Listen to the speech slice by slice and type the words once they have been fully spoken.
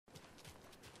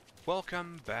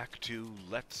Welcome back to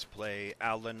Let's Play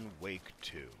Alan Wake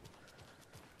 2.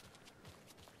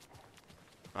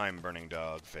 I'm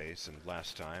BurningDogFace, and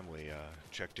last time we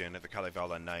checked in at the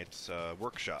Kalevala Knights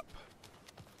workshop,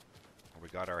 where we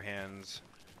got our hands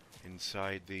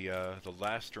inside the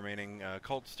last remaining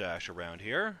cult stash around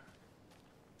here.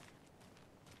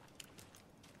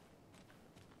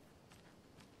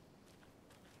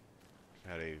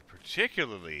 Had a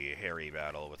particularly hairy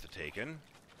battle with the Taken.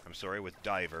 I'm sorry, with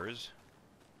divers.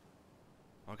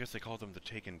 Well, I guess they call them the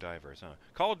Taken divers, huh?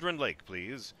 Cauldron Lake,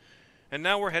 please. And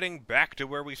now we're heading back to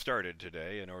where we started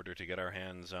today in order to get our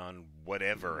hands on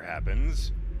whatever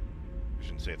happens. I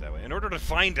shouldn't say it that way. In order to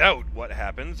find out what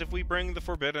happens if we bring the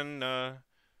forbidden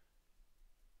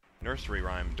nursery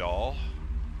rhyme doll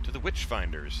to the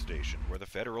Witchfinder station, where the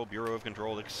Federal Bureau of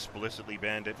Control explicitly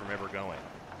banned it from ever going.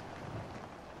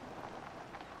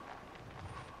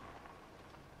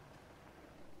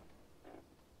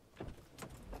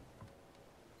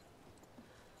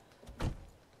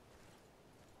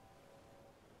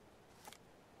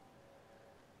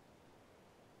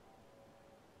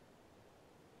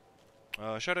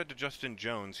 Shout out to Justin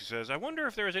Jones, who says, I wonder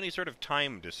if there is any sort of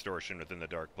time distortion within the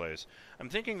Dark Place. I'm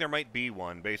thinking there might be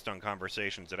one, based on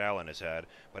conversations that Alan has had,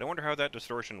 but I wonder how that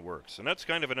distortion works. And that's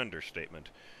kind of an understatement.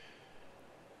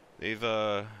 They've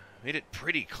made it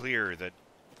pretty clear that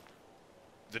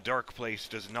the Dark Place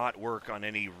does not work on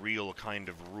any real kind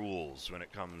of rules when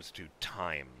it comes to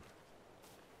time.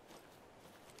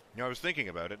 You know, I was thinking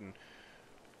about it, and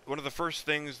one of the first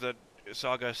things that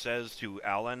Saga says to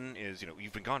Alan is,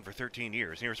 you've been gone for 13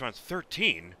 years. And he responds,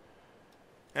 13?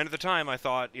 And at the time I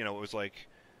thought, it was like,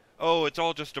 oh, it's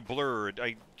all just a blur.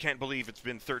 I can't believe it's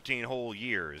been 13 whole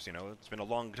years. It's been a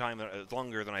long time,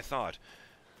 longer than I thought.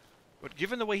 But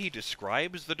given the way he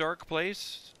describes the Dark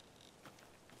Place,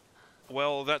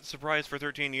 well, that surprise for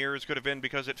 13 years could have been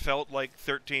because it felt like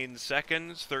 13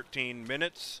 seconds, 13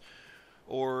 minutes,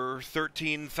 or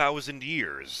 13,000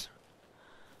 years.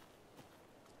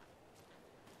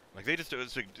 Like, they just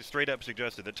straight up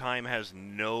suggested that time has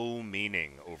no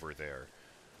meaning over there.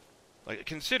 Like,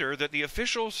 consider that the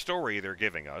official story they're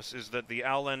giving us is that the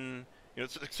Alan,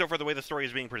 so far the way the story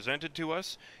is being presented to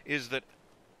us, is that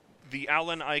the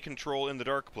Alan I control in the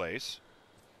Dark Place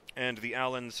and the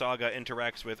Alan Saga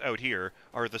interacts with out here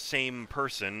are the same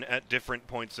person at different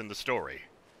points in the story.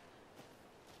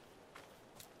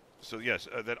 So yes,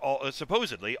 that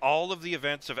supposedly all of the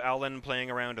events of Alan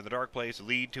playing around in the Dark Place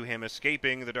lead to him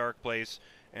escaping the Dark Place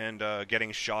and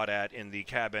getting shot at in the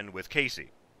cabin with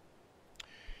Casey.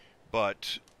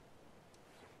 But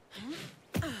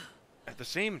at the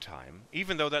same time,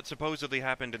 even though that supposedly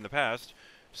happened in the past,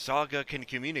 Saga can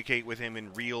communicate with him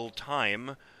in real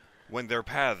time when their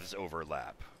paths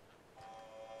overlap.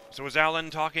 So is Alan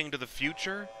talking to the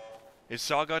future? Is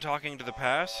Saga talking to the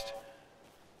past?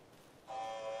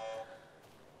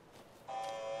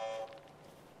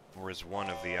 Or is one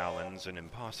of the Allens an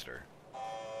imposter?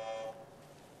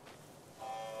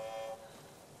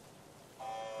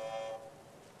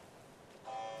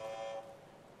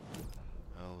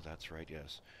 Oh, that's right,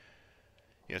 yes.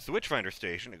 Yes, the Witchfinder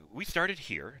station. We started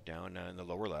here, down in the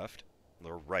lower left,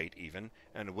 lower right even,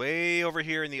 and way over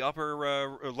here in the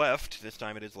upper left, this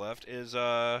time it is left, is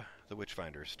the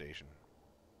Witchfinder station.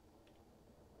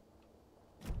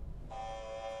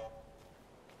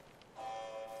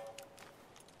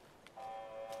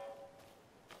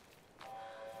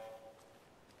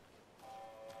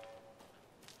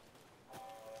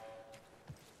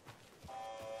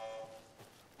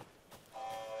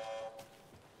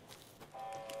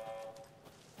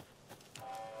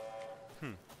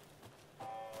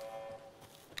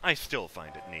 I still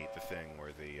find it neat, the thing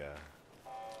where the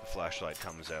flashlight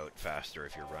comes out faster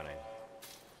if you're running.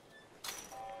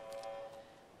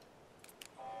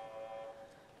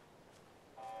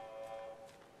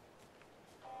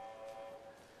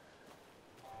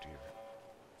 Dear.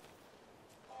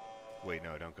 Wait,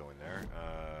 no, don't go in there.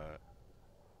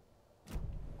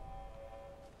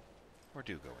 Or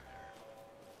do go in there.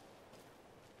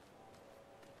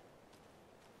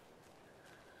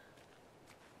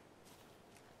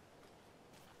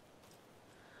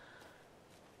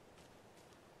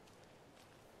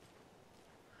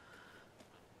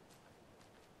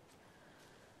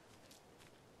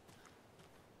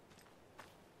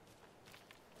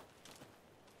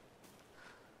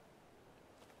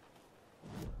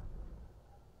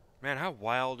 Man, how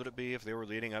wild would it be if they were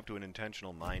leading up to an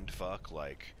intentional mindfuck,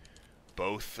 like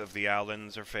both of the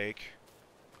Allens are fake?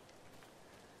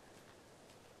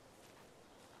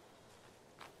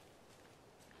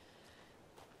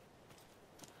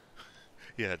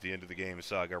 Yeah, at the end of the game,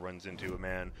 Saga runs into a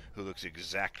man who looks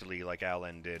exactly like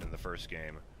Alan did in the first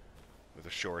game, with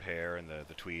the short hair and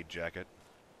the tweed jacket.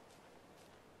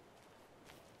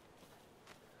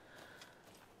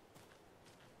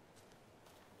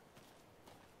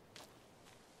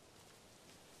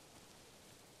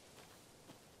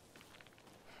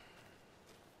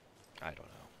 I don't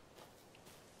know.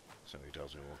 Something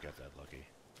tells me we won't get that lucky.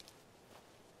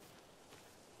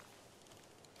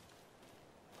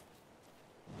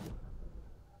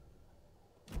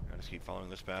 I just keep following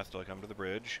this path till I come to the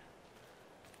bridge.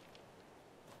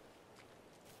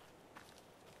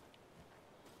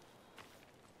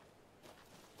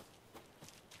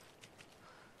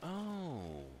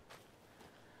 Oh.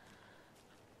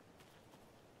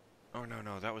 Oh,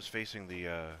 no, that was facing the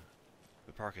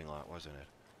parking lot, wasn't it?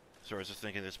 So I was just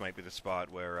thinking this might be the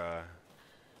spot where,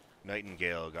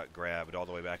 Nightingale got grabbed all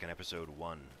the way back in episode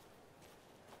 1.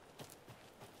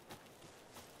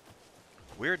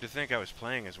 Weird to think I was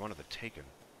playing as one of the Taken.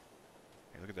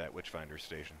 Hey, look at that Witchfinder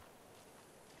station.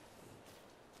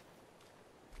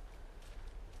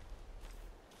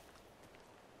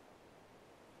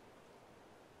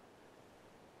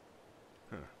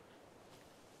 Huh.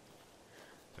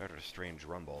 I heard a strange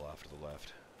rumble off to the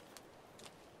left.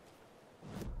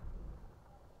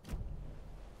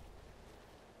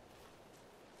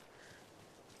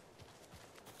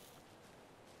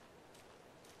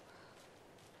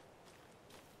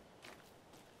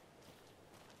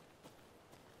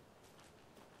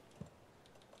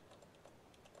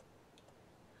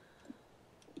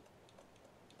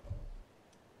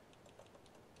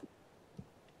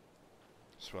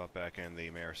 Swap back in the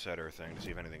Mayor Setter thing to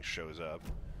see if anything shows up.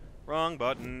 Wrong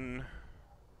button!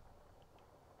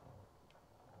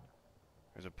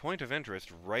 There's a point of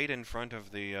interest right in front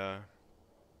of the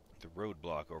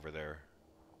roadblock over there.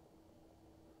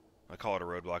 I call it a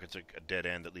roadblock, it's like a dead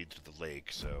end that leads to the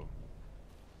lake, so...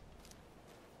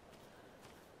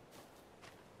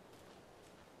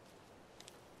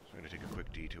 I'm gonna take a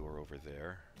quick detour over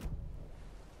there.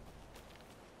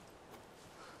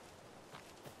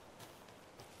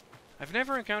 I've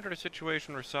never encountered a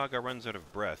situation where Saga runs out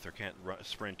of breath or can't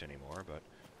sprint anymore, but...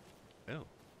 Oh.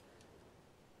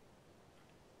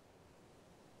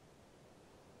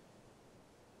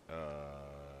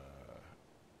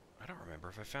 I don't remember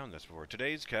if I found this before.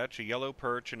 Today's catch, a yellow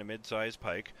perch and a mid-sized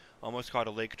pike. Almost caught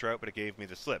a lake trout, but it gave me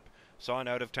the slip. Saw an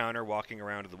out-of-towner walking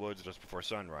around in the woods just before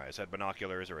sunrise. Had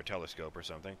binoculars or a telescope or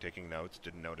something. Taking notes,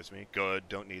 didn't notice me. Good,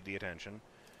 don't need the attention.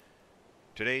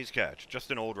 Today's catch, just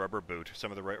an old rubber boot.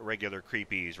 Some of the regular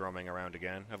creepies roaming around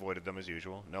again. Avoided them as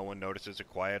usual. No one notices a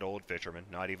quiet old fisherman,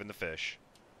 not even the fish.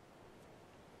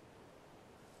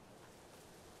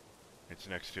 It's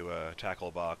next to a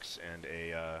tackle box and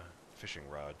a fishing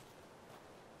rod.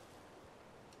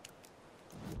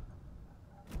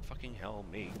 Fucking hell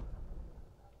me.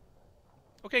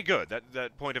 Okay, good.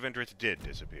 That point of interest did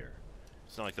disappear.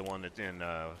 It's not like the one that's in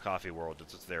Coffee World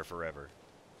that's just there forever.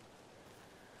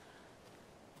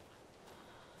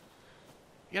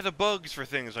 Yeah, the bugs for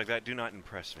things like that do not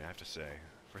impress me, I have to say.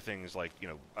 For things like, you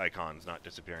know, icons not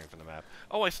disappearing from the map.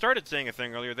 Oh, I started saying a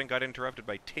thing earlier, then got interrupted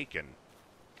by Taken.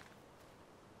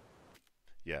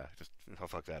 Yeah, just, oh,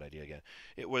 fuck that idea again.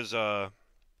 It was, I've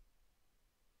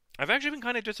actually been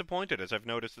kind of disappointed as I've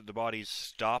noticed that the bodies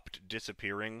stopped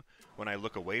disappearing when I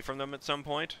look away from them at some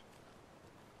point.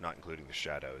 Not including the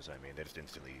shadows, I mean, they just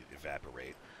instantly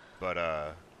evaporate.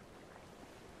 But,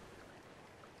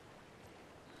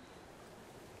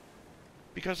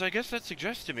 because I guess that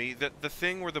suggests to me that the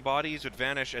thing where the bodies would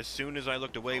vanish as soon as I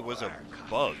looked away was a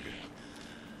bug.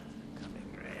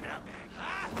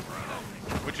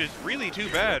 Which is really too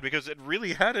bad, because it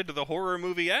really added to the horror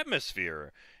movie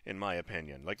atmosphere, in my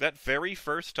opinion. Like, that very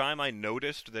first time I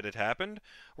noticed that it happened,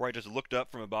 where I just looked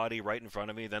up from a body right in front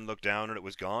of me, then looked down and it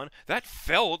was gone, that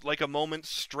felt like a moment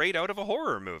straight out of a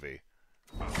horror movie.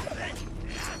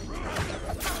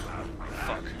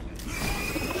 Fuck.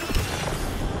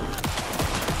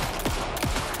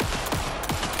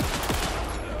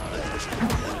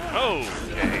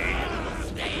 Okay.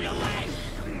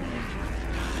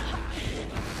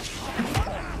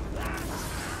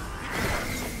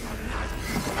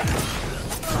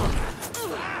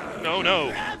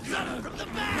 No.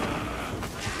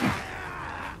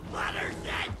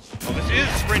 Oh, this is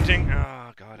sprinting.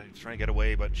 Oh, God, I was trying to get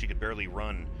away, but she could barely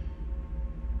run.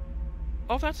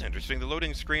 Oh, that's interesting. The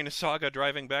loading screen is Saga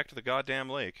driving back to the goddamn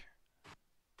lake.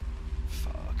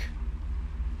 Fuck.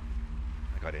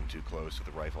 I got in too close with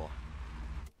the rifle.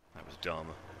 That was dumb.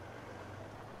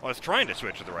 Well, I was trying to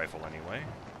switch to the rifle anyway.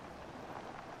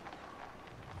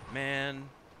 Man.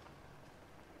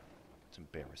 It's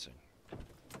embarrassing.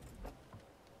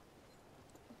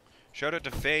 Shout out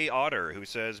to Faye Otter, who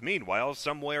says, meanwhile,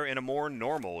 somewhere in a more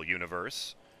normal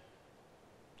universe,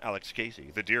 Alex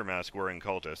Casey, the deer mask-wearing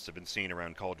cultists have been seen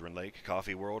around Cauldron Lake,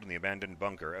 Coffee World, and the abandoned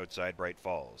bunker outside Bright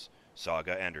Falls.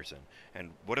 Saga Anderson. And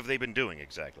what have they been doing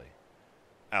exactly?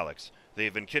 Alex, they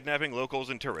have been kidnapping locals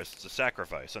and tourists to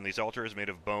sacrifice on these altars made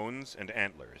of bones and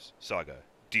antlers. Saga,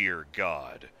 dear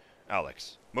God.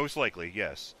 Alex, most likely,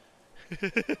 yes.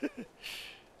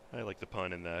 I like the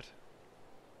pun in that.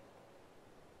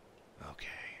 Okay.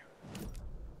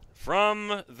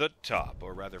 From the top,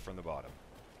 or rather from the bottom.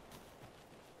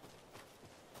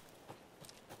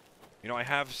 You know, I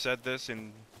have said this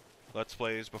in Let's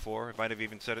Plays before. I might have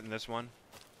even said it in this one.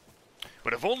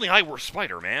 But if only I were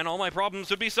Spider-Man, all my problems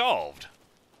would be solved.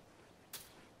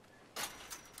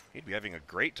 He'd be having a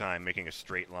great time making a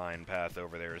straight line path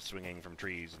over there, swinging from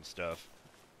trees and stuff.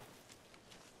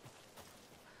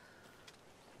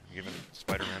 Given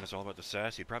Spider-Man is all about the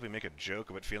sass, he'd probably make a joke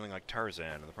about feeling like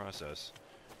Tarzan in the process.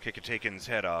 Kick a Taken's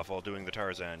head off while doing the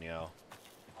Tarzan yell.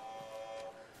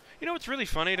 You know what's really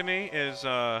funny to me is,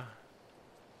 the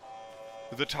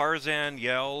Tarzan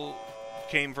yell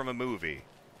came from a movie.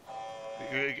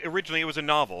 Originally it was a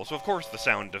novel, so of course the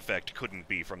sound effect couldn't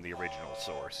be from the original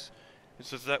source. It's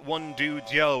just that one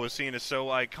dude's yell was seen as so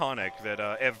iconic that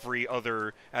every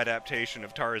other adaptation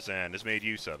of Tarzan has made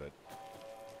use of it.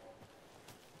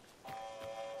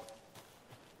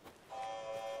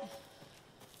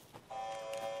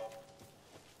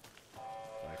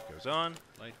 Light goes on,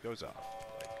 light goes off.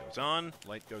 Light goes on,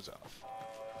 light goes off.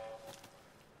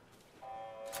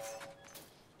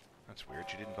 That's weird,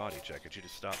 she didn't body check it, she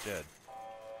just stopped dead.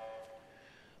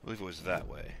 I believe it was that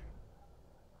way.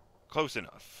 Close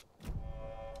enough.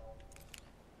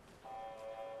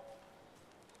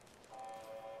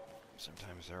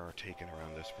 Sometimes there are taken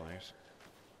around this place.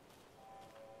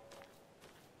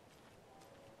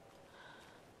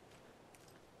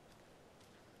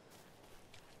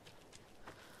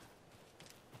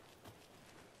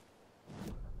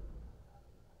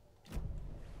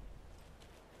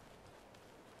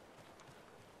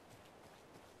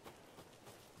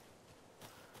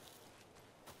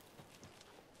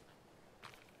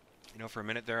 You know, for a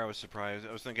minute there, I was surprised.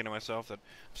 I was thinking to myself that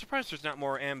I'm surprised there's not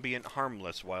more ambient,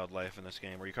 harmless wildlife in this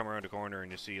game, where you come around a corner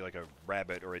and you see like a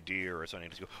rabbit or a deer or something,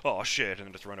 and just go, "Oh shit," and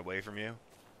then just run away from you.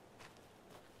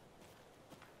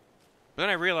 But then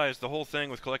I realized the whole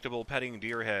thing with collectible petting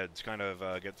deer heads kind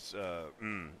of gets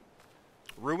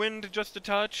ruined just a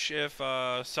touch if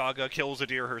Saga kills a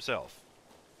deer herself.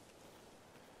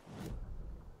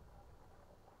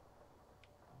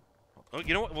 Oh,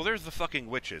 you know what? Well, there's the fucking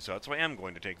witches, so that's why I'm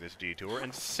going to take this detour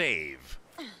and save.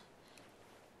 And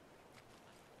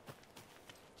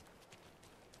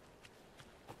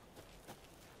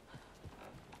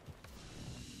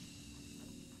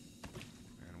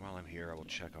while I'm here, I will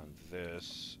check on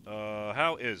this.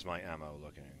 How is my ammo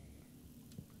looking?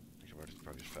 It's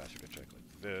probably just faster to check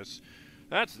like this.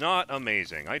 That's not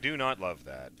amazing. I do not love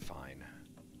that. Fine.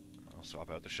 I'll swap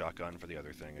out the shotgun for the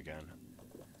other thing again.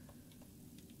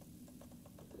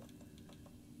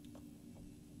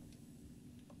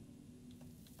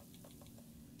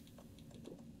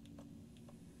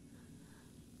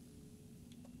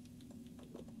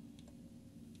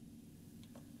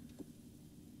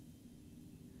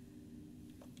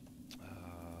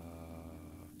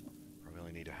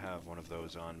 Need to have one of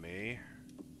those on me.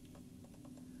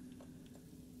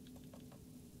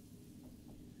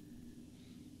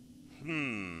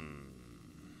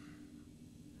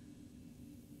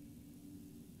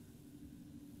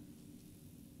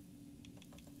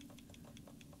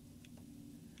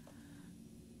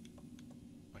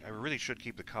 I really should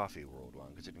keep the Coffee World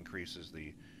one, because it increases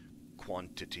the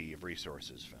quantity of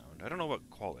resources found. I don't know what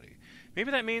quality. Maybe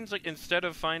that means, like, instead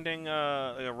of finding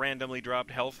a randomly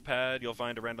dropped health pad, you'll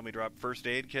find a randomly dropped first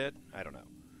aid kit? I don't know.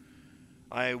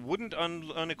 I wouldn't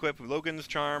unequip Logan's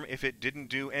Charm if it didn't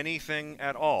do anything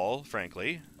at all,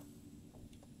 frankly.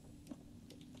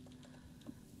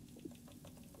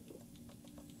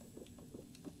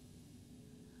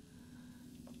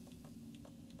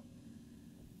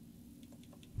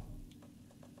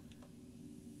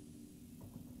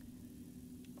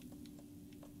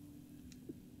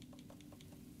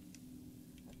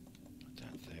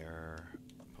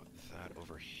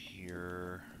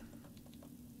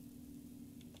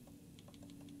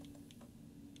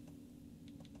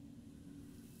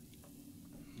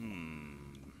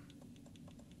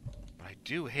 I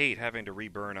do hate having to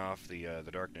re-burn off the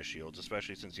darkness shields,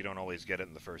 especially since you don't always get it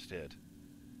in the first hit.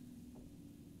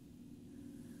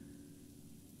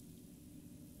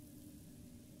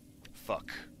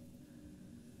 Fuck.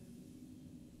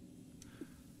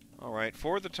 Alright,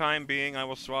 for the time being, I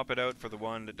will swap it out for the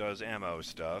one that does ammo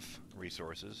stuff,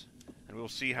 resources, and we'll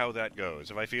see how that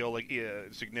goes. If I feel like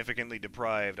significantly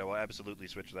deprived, I will absolutely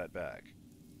switch that back.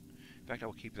 In fact, I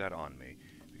will keep that on me,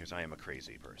 because I am a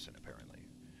crazy person, apparently.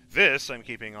 This I'm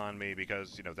keeping on me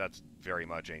because, you know, that's very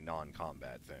much a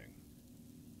non-combat thing.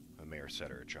 A Mayor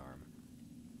Setter charm.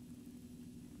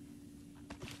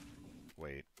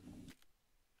 Wait.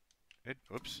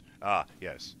 Oops. Ah,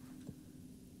 yes.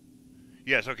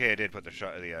 Yes, okay, I did put the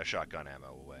shotgun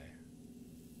ammo away.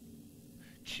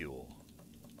 Cool.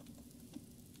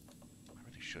 I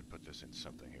really should put this in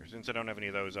something here. Since I don't have any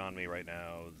of those on me right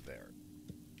now, there.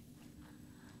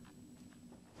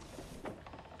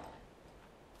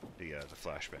 The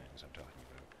flashbangs I'm talking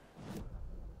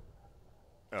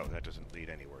about. Oh, that doesn't lead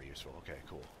anywhere useful. Okay,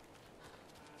 cool.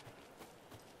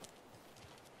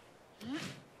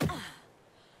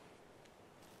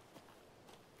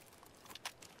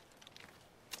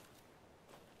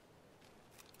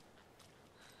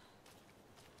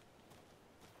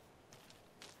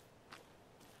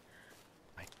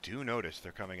 I do notice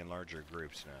they're coming in larger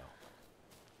groups now.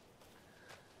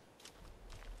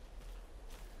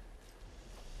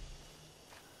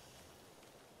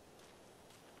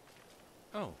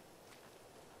 Oh.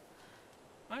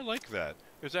 I like that.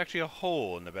 There's actually a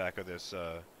hole in the back of this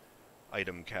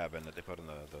item cabin that they put on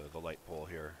the light pole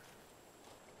here.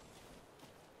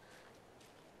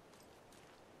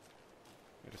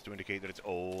 Just to indicate that it's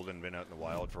old and been out in the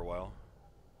wild for a while.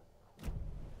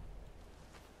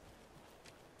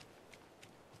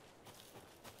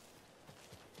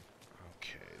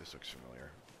 Okay, this looks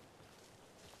familiar.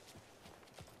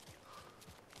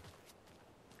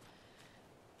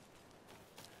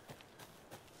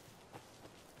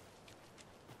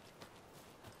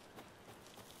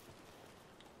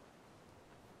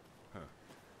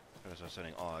 I was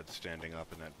setting odds standing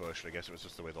up in that bush. I guess it was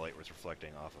just the way the light was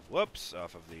reflecting off of, whoops,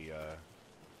 off of the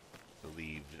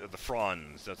leaves, the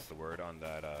fronds, that's the word, on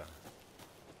that, on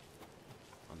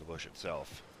the bush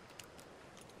itself.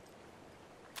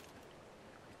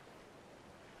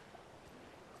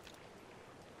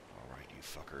 Alright, you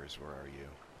fuckers, where are you?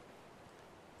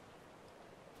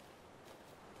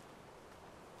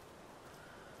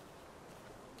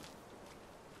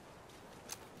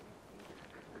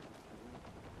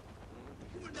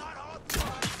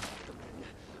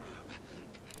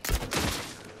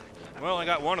 Well, I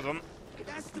got one of them.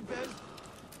 That's the best.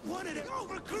 One of the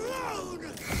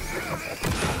overgrown.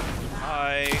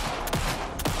 Hi.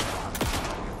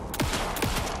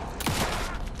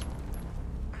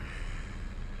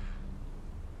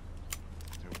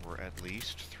 There were at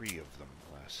least 3 of them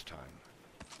last time.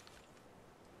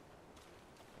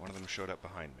 One of them showed up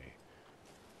behind me.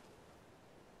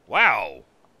 Wow!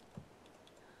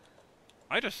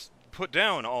 I just put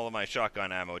down all of my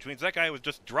shotgun ammo, which means that guy was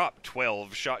just dropped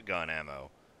 12 shotgun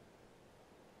ammo.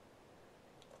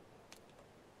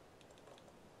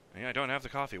 Yeah, I don't have the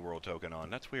Coffee World token on.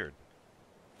 That's weird.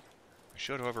 I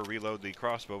should, however, reload the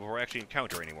crossbow before I actually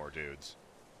encounter any more dudes.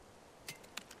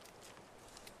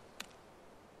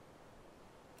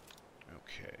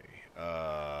 Okay.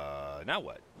 Now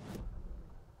what?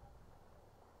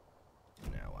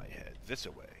 Now I head this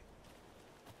away.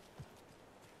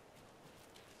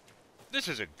 This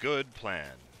is a good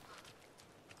plan.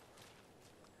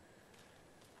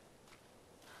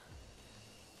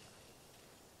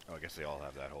 Oh, I guess they all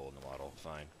have that hole in the model.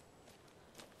 Fine.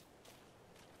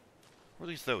 Or at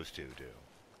least those two do.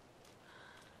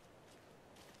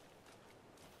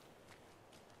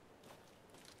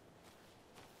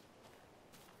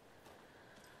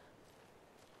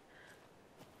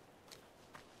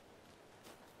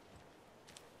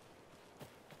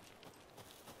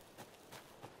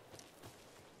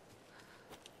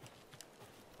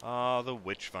 Ah, the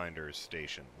Witchfinder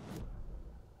station.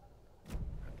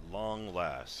 At long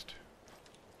last.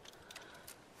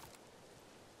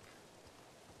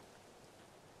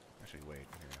 Actually, wait.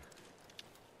 Here.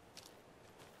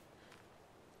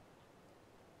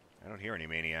 I don't hear any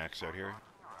maniacs out here.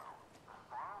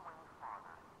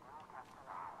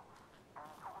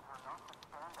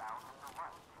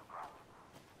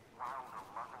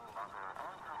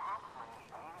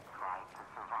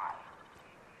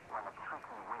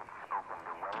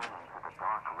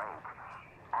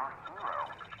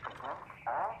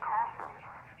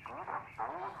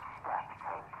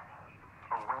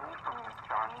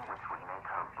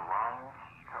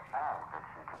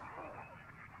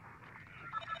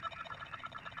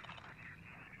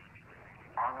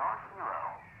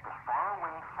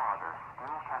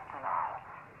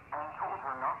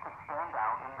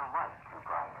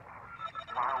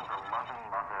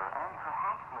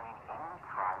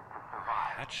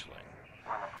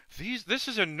 hatchling. This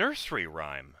is a nursery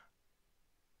rhyme.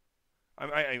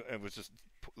 I was just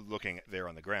looking there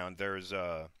on the ground. There's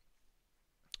a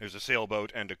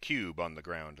sailboat and a cube on the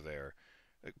ground there,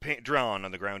 drawn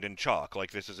on the ground in chalk,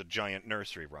 like this is a giant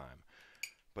nursery rhyme.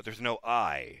 But there's no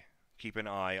eye. Keep an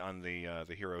eye on the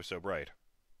hero so bright.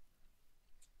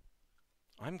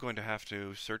 I'm going to have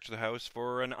to search the house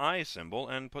for an eye symbol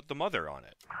and put the mother on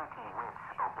it.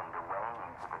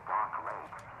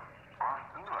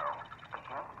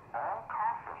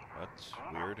 That's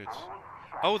weird.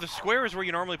 Oh, the square is where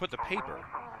you normally put the paper.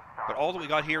 But all that we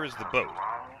got here is the boat.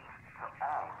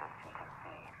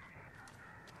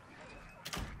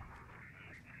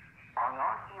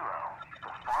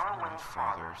 My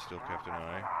father still kept an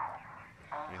eye.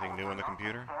 Anything new on the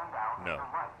computer? No.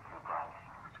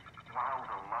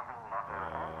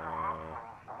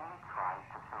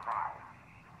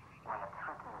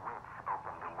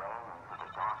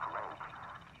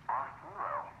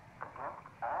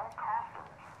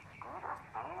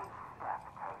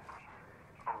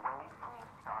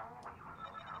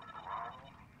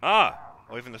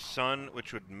 Away from the sun,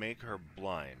 which would make her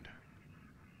blind.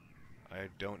 I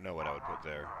don't know what I would put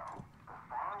there.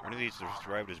 Are any of these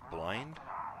described as blind?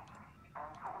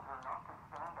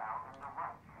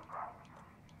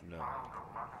 No.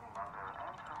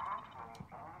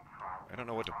 I don't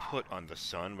know what to put on the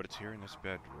sun, but it's here in this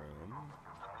bedroom.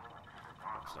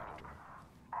 That's not a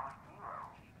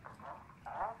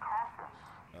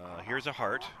door. Here's a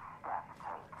heart.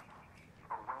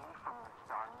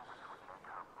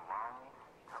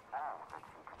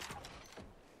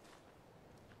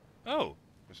 Oh,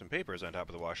 there's some papers on top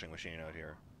of the washing machine out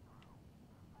here.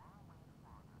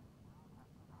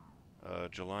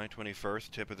 July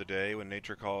 21st, tip of the day. When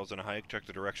nature calls on a hike, check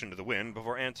the direction of the wind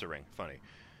before answering. Funny.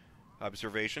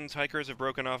 Observations. Hikers have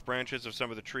broken off branches of some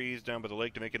of the trees down by the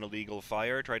lake to make an illegal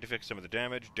fire. Tried to fix some of the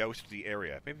damage. Doused the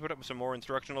area. Maybe put up some more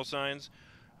instructional signs.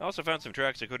 I also found some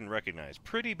tracks I couldn't recognize.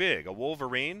 Pretty big. A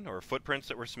wolverine or footprints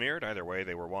that were smeared. Either way,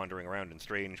 they were wandering around in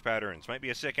strange patterns. Might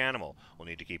be a sick animal. We'll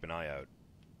need to keep an eye out.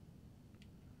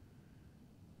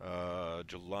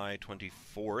 July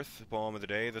 24th, poem of the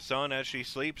day. The sun, as she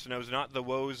sleeps, knows not the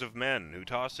woes of men, who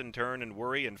toss and turn and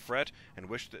worry and fret, and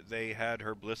wish that they had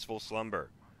her blissful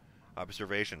slumber.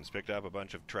 Observations. Picked up a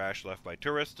bunch of trash left by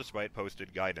tourists, despite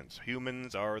posted guidance.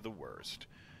 Humans are the worst.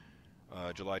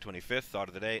 July 25th, thought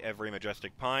of the day. Every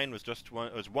majestic pine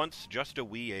was once just a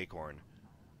wee acorn.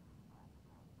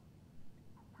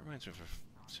 Reminds me of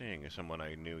seeing someone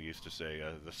I knew used to say,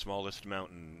 the smallest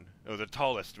mountain... Oh, the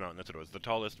tallest mountain, that's what it was. The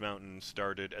tallest mountain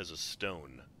started as a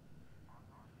stone.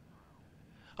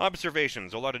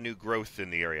 Observations. A lot of new growth in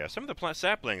the area. Some of the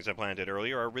saplings I planted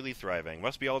earlier are really thriving.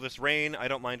 Must be all this rain. I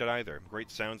don't mind it either. Great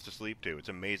sounds to sleep to. It's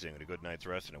amazing what a good night's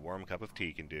rest and a warm cup of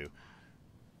tea can do.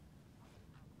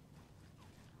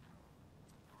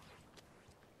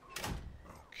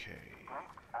 Okay.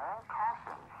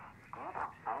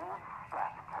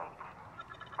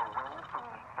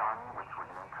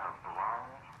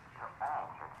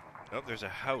 Oh, there's a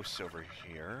house over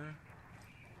here.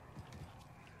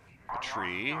 A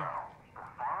tree.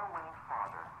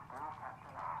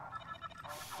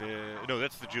 No,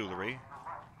 that's the jewelry.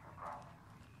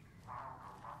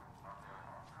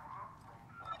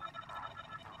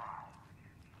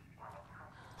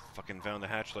 Fucking found the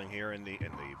hatchling here in the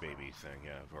baby thing,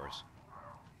 yeah, of course.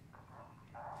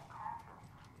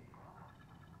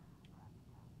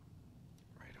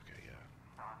 Right, okay, yeah.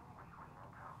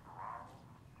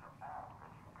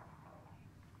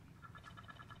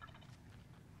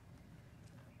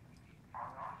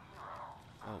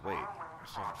 Oh, wait. I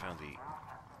still haven't found the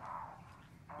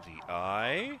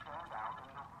eye?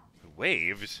 The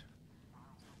waves?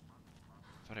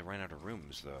 I thought I ran out of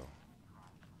rooms, though.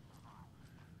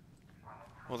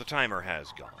 Well, the timer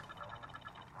has gone.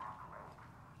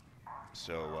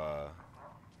 So,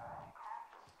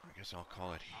 I guess I'll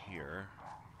call it here.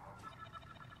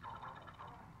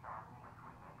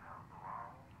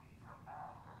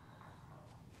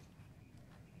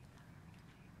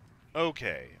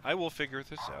 Okay, I will figure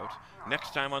this out.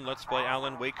 Next time on Let's Play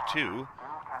Alan Wake 2...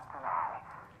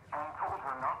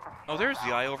 Oh, there's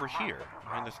the eye over here,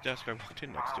 behind this desk I walked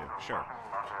in next to. Sure.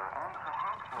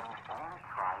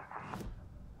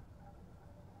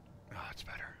 Oh, that's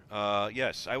better.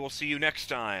 Yes, I will see you next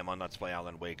time on Let's Play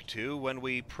Alan Wake 2 when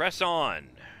we press on.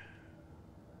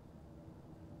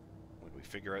 When we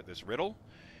figure out this riddle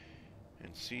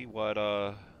and see what,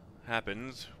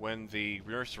 happens when the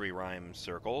nursery rhyme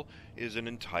circle is an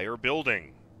entire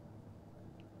building.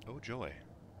 Oh, joy.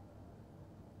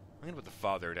 I'm going to put the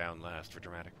father down last for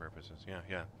dramatic purposes.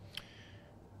 Yeah.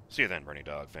 See you then, Burning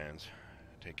Dog fans.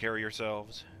 Take care of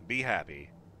yourselves, be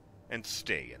happy, and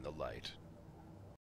stay in the light.